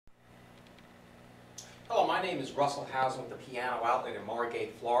My name is Russell Housen with the Piano Outlet in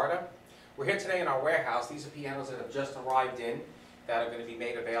Margate, Florida. We're here today in our warehouse. These are pianos that have just arrived in that are going to be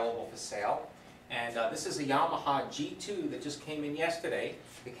made available for sale. And this is a Yamaha G2 that just came in yesterday.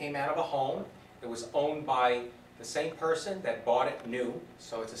 It came out of a home. It was owned by the same person that bought it new.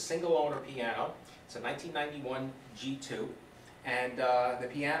 So it's a single owner piano. It's a 1991 G2. And the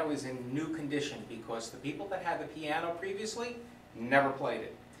piano is in new condition because the people that had the piano previously never played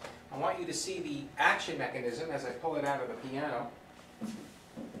it. I want you to see the action mechanism as I pull it out of the piano.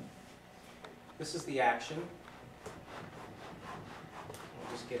 This is the action.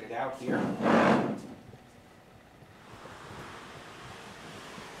 I'll just get it out here.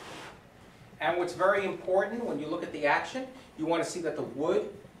 And what's very important when you look at the action, you want to see that the wood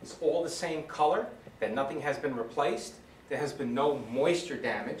is all the same color, that nothing has been replaced. There has been no moisture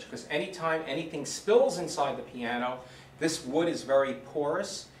damage, because anytime anything spills inside the piano, this wood is very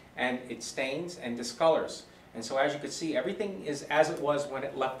porous and it stains and discolors. And so as you can see, everything is as it was when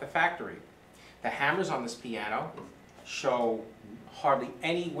it left the factory. The hammers on this piano show hardly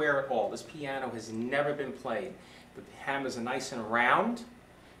any wear at all. This piano has never been played. The hammers are nice and round.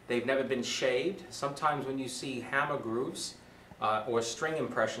 They've never been shaved. Sometimes when you see hammer grooves, or string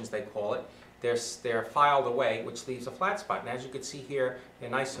impressions they call it, they're filed away, which leaves a flat spot. And as you can see here, they're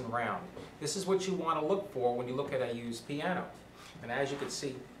nice and round. This is what you want to look for when you look at a used piano. And as you can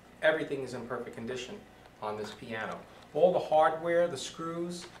see, everything is in perfect condition on this piano. All the hardware, the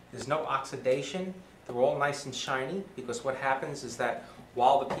screws, there's no oxidation. They're all nice and shiny, because what happens is that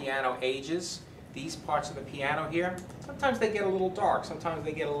while the piano ages, these parts of the piano here, sometimes they get a little dark, sometimes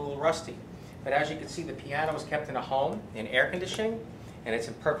they get a little rusty. But as you can see, the piano is kept in a home in air conditioning, and it's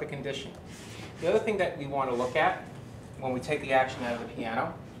in perfect condition. The other thing that we want to look at when we take the action out of the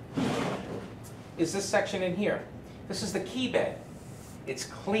piano is this section in here. This is the key bed. It's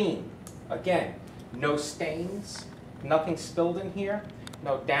clean. Again, no stains, nothing spilled in here,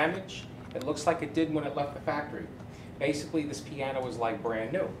 no damage. It looks like it did when it left the factory. Basically, this piano is like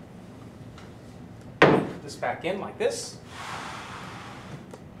brand new. Put this back in like this.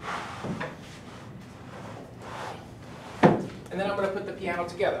 And then I'm going to put the piano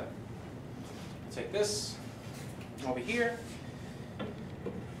together. Take this over here.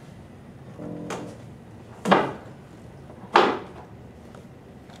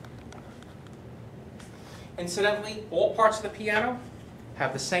 Incidentally, all parts of the piano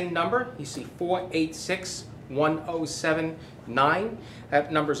have the same number. You see 4861079.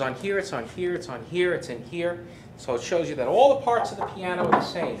 That number's on here, it's on here, it's on here, it's in here. So it shows you that all the parts of the piano are the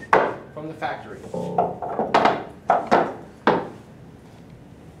same from the factory.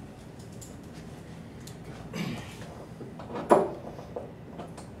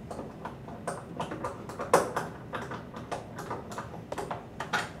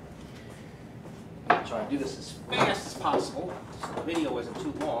 Try and do this as fast as possible so the video isn't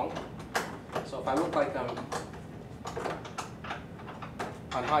too long. So if I look like I'm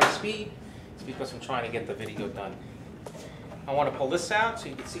on high speed, it's because I'm trying to get the video done. I want to pull this out so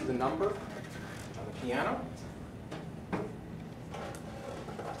you can see the number on the piano.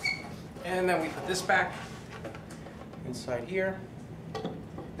 And then we put this back inside here.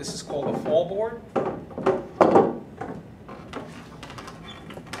 This is called a fall board.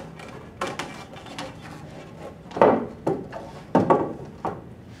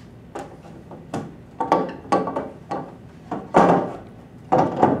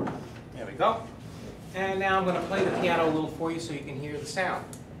 Go. And now I'm going to play the piano a little for you so you can hear the sound.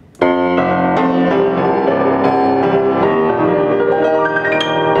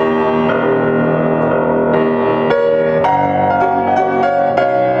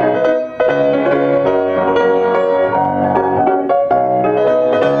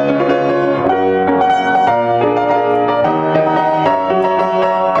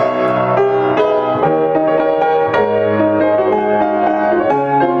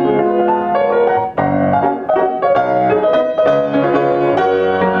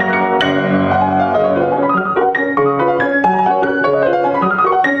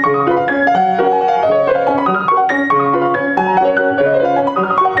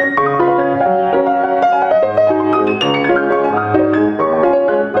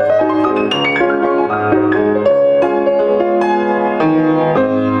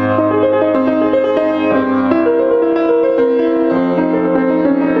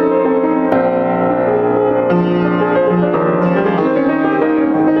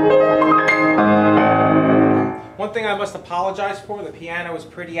 One thing I must apologize for, the piano is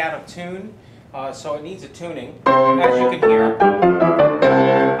pretty out of tune, so it needs a tuning. As you can hear,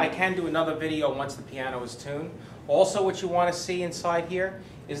 I can do another video once the piano is tuned. Also, what you want to see inside here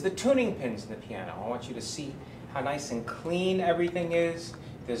is the tuning pins in the piano. I want you to see how nice and clean everything is.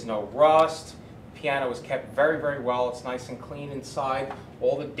 There's no rust. The piano is kept very, very well. It's nice and clean inside.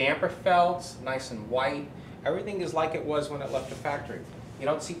 All the damper felts, nice and white. Everything is like it was when it left the factory. You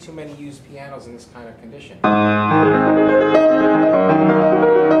don't see too many used pianos in this kind of condition.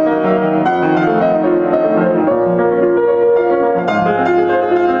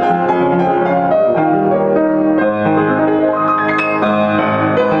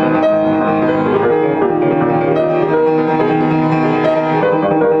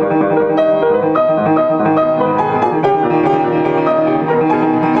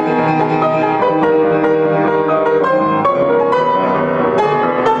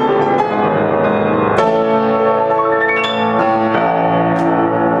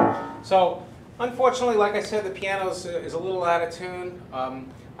 So, unfortunately, like I said, the piano is a little out of tune.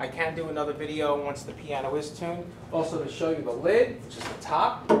 I can do another video once the piano is tuned. Also to show you the lid, which is the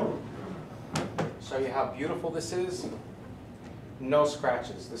top. Show you how beautiful this is. No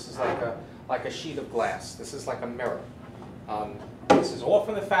scratches. This is like a sheet of glass. This is like a mirror. This is all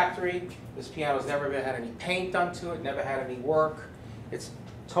from the factory. This piano's never had any paint done to it, never had any work. It's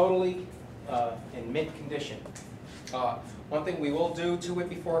totally in mint condition. One thing we will do to it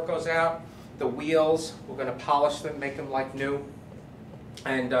before it goes out, the wheels, we're going to polish them, make them like new.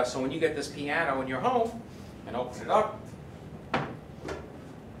 And so when you get this piano in your home and open it up,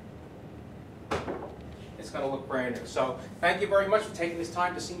 it's going to look brand new. So thank you very much for taking this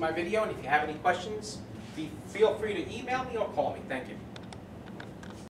time to see my video. And if you have any questions, feel free to email me or call me. Thank you.